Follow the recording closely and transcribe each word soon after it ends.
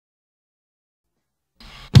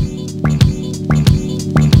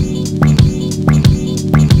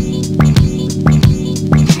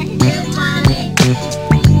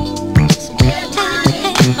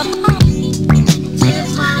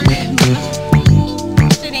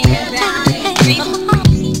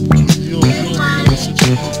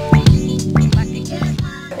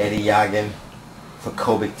Yagin for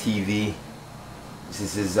Kobic TV. This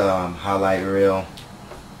is his highlight reel,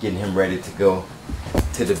 getting him ready to go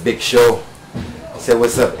to the big show. Say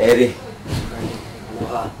what's up, Eddie?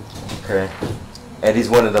 Okay. Eddie's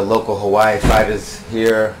one of the local Hawaii fighters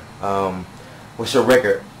here. What's your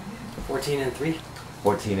record? 14-3.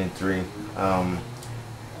 14-3.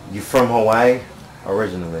 You from Hawaii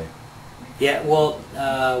originally? Yeah, well,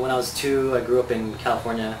 when I was 2, I grew up in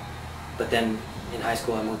California, but then in high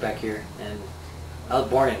school I moved back here, and I was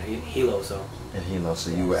born in Hilo, so. In Hilo,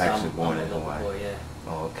 so you were actually born in Hawaii. Boy, yeah.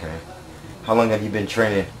 Oh, okay. How long have you been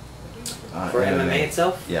training? For MMA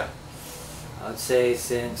itself? Yeah. I would say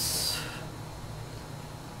since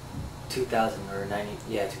 2000 or 90.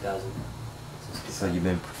 Yeah, 2000. So you've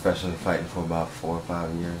been professionally fighting for about 4 or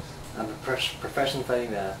 5 years? I've been professionally fighting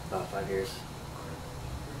about 5 years.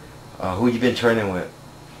 Who you been training with?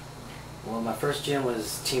 Well, my first gym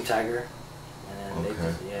was Team Tiger, and then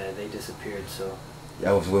Okay. they disappeared. So.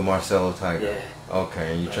 That was with Marcelo Tiger. Yeah.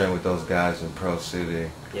 Okay, and you trained with those guys in Pro City.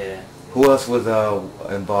 Yeah. Who else was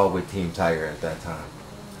involved with Team Tiger at that time?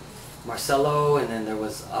 Marcelo, and then there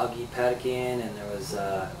was Augie Patakin, and there was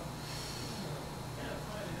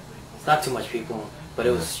it's not too much people, but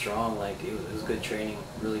it was strong. Like it was good training,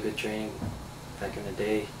 really good training back in the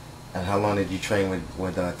day. And how long did you train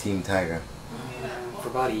with Team Tiger? For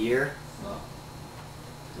about a year,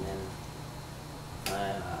 and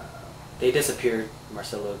then they disappeared.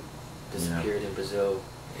 Marcelo disappeared in Brazil.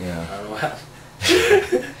 Yeah. I don't know how.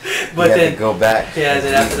 But you had then to go back. Yeah,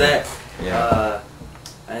 then after that, yeah.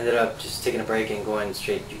 I ended up just taking a break and going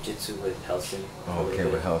straight jiu-jitsu with Helson. Oh, okay,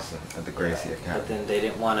 with Helson at the Gracie Academy. But then they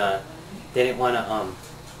didn't wanna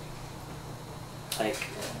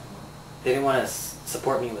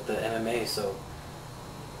support me with the MMA, so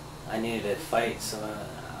I needed to fight, so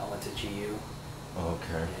I went to GU.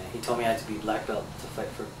 Okay. Yeah, he told me I had to be black belt to fight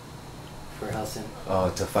for Helson. Oh,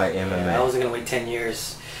 to fight MMA. Yeah, I wasn't gonna wait 10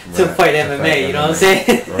 years to fight MMA. You know what I'm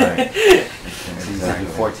saying? Right. So you said you're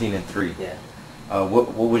 14-3. Yeah.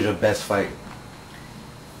 What was your best fight?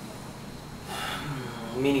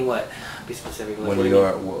 Meaning what? Be specific. When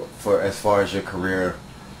for as far as your career,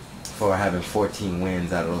 for having 14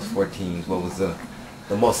 wins out of those 14, what was the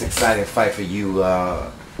most exciting fight for you?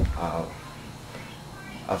 A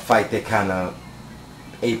fight that kind of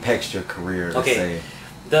apexed your career. Okay. Say.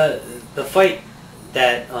 The fight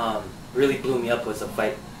that really blew me up was a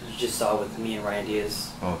fight you just saw with me and Ryan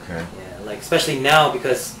Diaz. Okay. Yeah, like especially now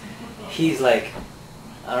because he's like,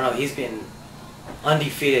 I don't know, he's been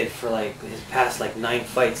undefeated for like his past like 9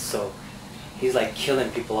 fights, so he's like killing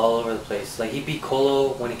people all over the place. Like he beat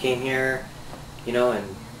Colo when he came here, you know,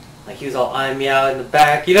 and like he was all eyeing me out in the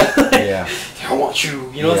back, you know. Yeah. I want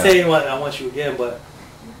you, you know what I'm saying? I want you again, but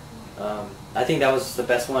I think that was the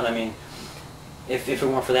best one. I mean, if it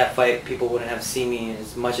weren't for that fight, people wouldn't have seen me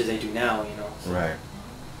as much as they do now, you know. So. Right.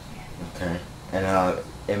 Okay. And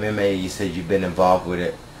MMA, you said you've been involved with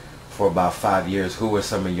it for about 5 years. Who were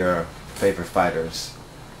some of your favorite fighters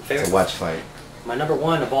to watch fight? My number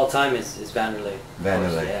 1 of all time is Vanderlei.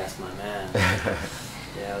 Vanderlei. Yeah, that's my man.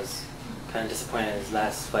 Yeah, I was kind of disappointed in his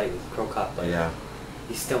last fight with Crow Cop, but yeah,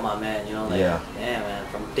 he's still my man, you know. Like, yeah, man.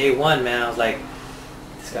 From day 1, man, I was like,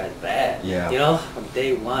 this guy's bad. Yeah. You know, from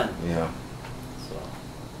day 1. Yeah. So.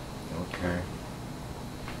 Okay.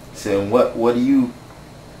 So what do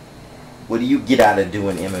you get out of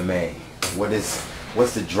doing MMA?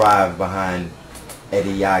 What's the drive behind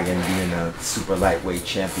Eddie Yagin being a super lightweight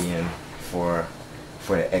champion for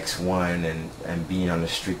the X1 and being on the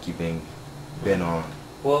streak you've been on?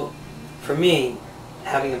 Well, for me,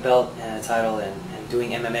 having a belt and a title and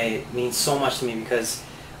doing MMA means so much to me because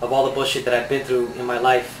of all the bullshit that I've been through in my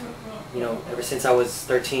life. You know, ever since I was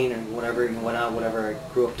 13 and whatever I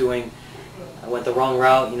grew up doing, I went the wrong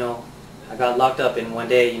route. You know, I got locked up, and one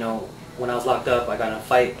day, you know, when I was locked up, I got in a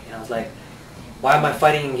fight, and I was like, why am I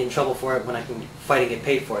fighting and get in trouble for it when I can fight and get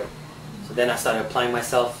paid for it? So then I started applying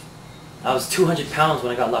myself. I was 200 pounds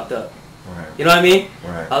when I got locked up. Right. You know what I mean?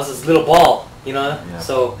 Right. I was this little ball, you know? Yeah.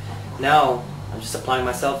 So now I'm just applying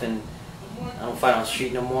myself, and I don't fight on the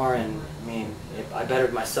street no more, and I mean, I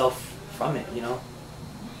bettered myself from it, you know?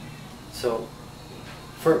 So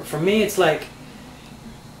for me, it's like,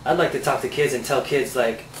 I'd like to talk to kids and tell kids,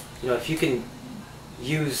 like, you know, if you can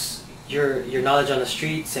use your knowledge on the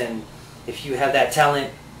streets, and if you have that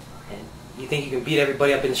talent, and you think you can beat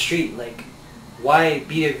everybody up in the street. Like, why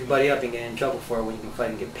beat everybody up and get in trouble for it when you can fight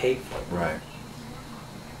and get paid for it? Right.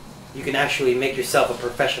 You can actually make yourself a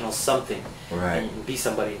professional something. Right. And be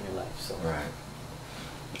somebody in your life. So.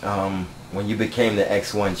 Right. When you became the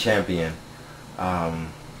X1 champion,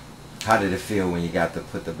 how did it feel when you got to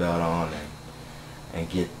put the belt on and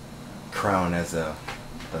get crowned as the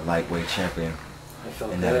lightweight champion? I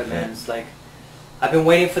felt good, man. It's like, I've been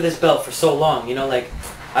waiting for this belt for so long, you know, like,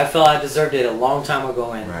 I felt I deserved it a long time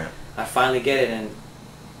ago, and right. I finally get it, and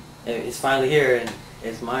it's finally here, and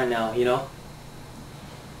it's mine now, you know?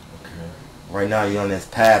 Okay. Right now you're on this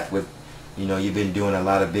path with, you know, you've been doing a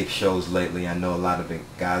lot of big shows lately. I know a lot of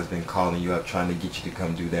guys been calling you up trying to get you to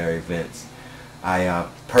come do their events. I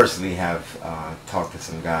personally have talked to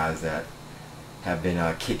some guys that have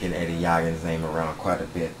been kicking Eddie Yagin's name around quite a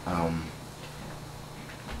bit.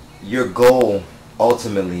 Your goal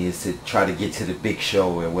ultimately is to try to get to the big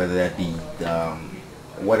show, whether that be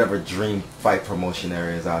whatever dream fight promotion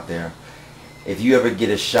there is out there. If you ever get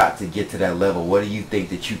a shot to get to that level, what do you think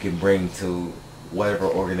that you can bring to whatever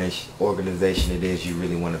organization it is you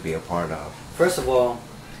really want to be a part of? First of all,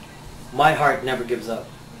 my heart never gives up.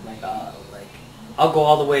 Like I'll go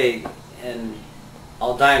all the way, and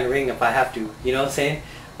I'll die in the ring if I have to. You know what I'm saying?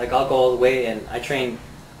 Like, I'll go all the way, and I train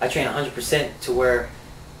 100% to where,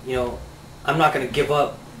 you know, I'm not gonna give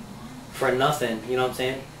up for nothing. You know what I'm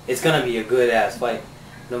saying? It's gonna be a good ass fight,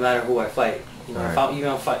 no matter who I fight. You know,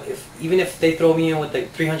 right. even if they throw me in with the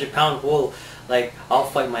 300-pound bull, like, I'll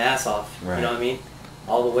fight my ass off. Right. You know what I mean?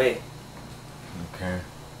 All the way. Okay.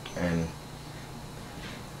 And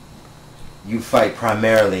you fight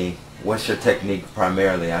primarily. What's your technique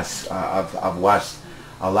primarily? I've watched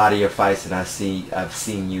a lot of your fights, and I've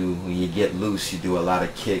seen you, when you get loose, you do a lot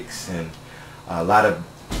of kicks and a lot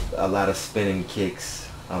of spinning kicks,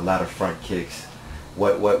 a lot of front kicks.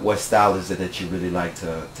 What style is it that you really like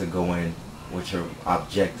to go in? What's your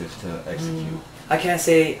objective to execute? I can't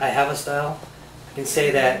say I have a style. I can say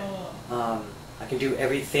that I can do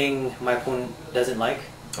everything my opponent doesn't like.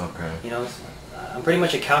 Okay. You know, I'm pretty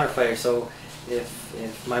much a counter fighter, so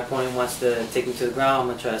if my opponent wants to take me to the ground, I'm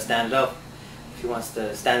going to try to stand it up. If he wants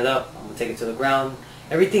to stand it up, I'm going to take it to the ground.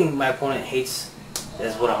 Everything my opponent hates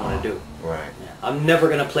is what I'm going to do. Right. Yeah. I'm never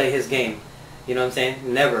going to play his game. You know what I'm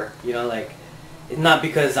saying? Never. You know, like, it's not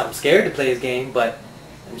because I'm scared to play his game, but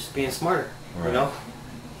I'm just being smarter. Right. You know?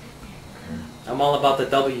 Okay. I'm all about the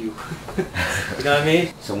W. You know what I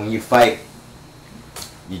mean? So when you fight,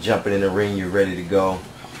 you're jumping in the ring, you're ready to go.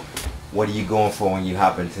 What are you going for when you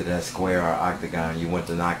hop into that square or octagon? You want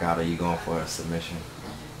the knockout, or you going for a submission?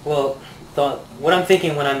 Well, what I'm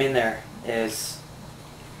thinking when I'm in there is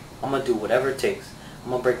I'm going to do whatever it takes. I'm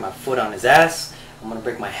going to break my foot on his ass. I'm going to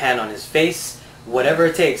break my hand on his face. Whatever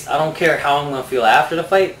it takes. I don't care how I'm going to feel after the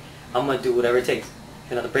fight. I'm going to do whatever it takes.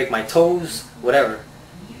 You know, to break my toes, whatever.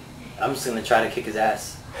 I'm just going to try to kick his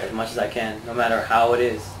ass as much as I can, no matter how it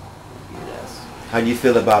is. How do you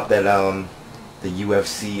feel about that, the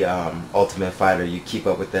UFC Ultimate Fighter? You keep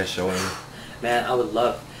up with that show? Man, I would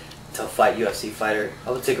love to fight UFC fighter.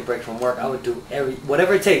 I would take a break from work. I would do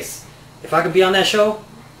whatever it takes. If I could be on that show,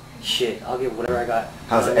 shit, I'll give whatever I got.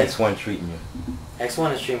 How's the X1 treating you?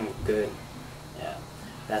 X1 is treating me good. Yeah,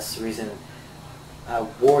 that's the reason I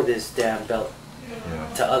wore this damn belt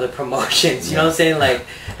to other promotions. You know what I'm saying? Like,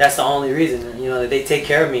 that's the only reason. You know, they take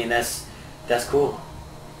care of me, and that's cool.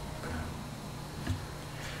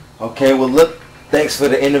 Okay, well, look, thanks for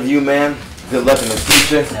the interview, man. Good luck in the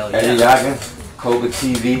future. Eddie Yagin, Cobra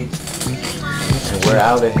TV, and we're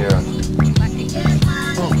out of here.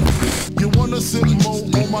 You wanna sit more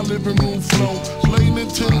on my living room floor, play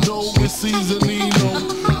Nintendo with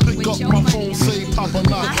Seasonino. Pick up my phone, say Papa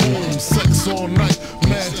not home. Sex all night,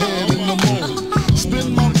 mad head in the moon.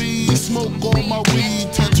 Spin my V, smoke all my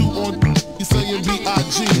weed, tattoo on saying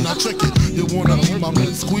B.I.G. Now check it, you wanna be my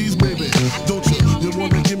mid squeeze, baby, don't you? You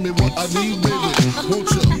wanna give me what I need, baby, won't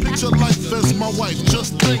you? Picture life as my wife,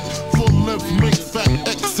 just think. Full length, make fat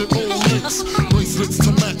X and O links. Bracelets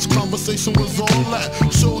to match, conversation was all that.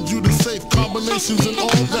 Showed you the safe combinations and all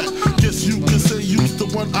that. Guess you can say you's the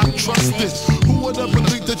one I trusted. Who would ever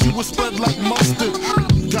think that you would spread like mustard?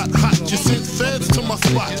 Got hot, you sent feds to my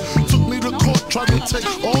spot. Took me to court, tried to take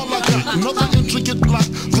all I got. Another intricate block,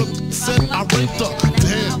 the said I raped her.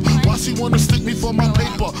 Damn, why she wanna stick me for my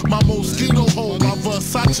paper? My Moschino hole, my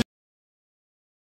Versace.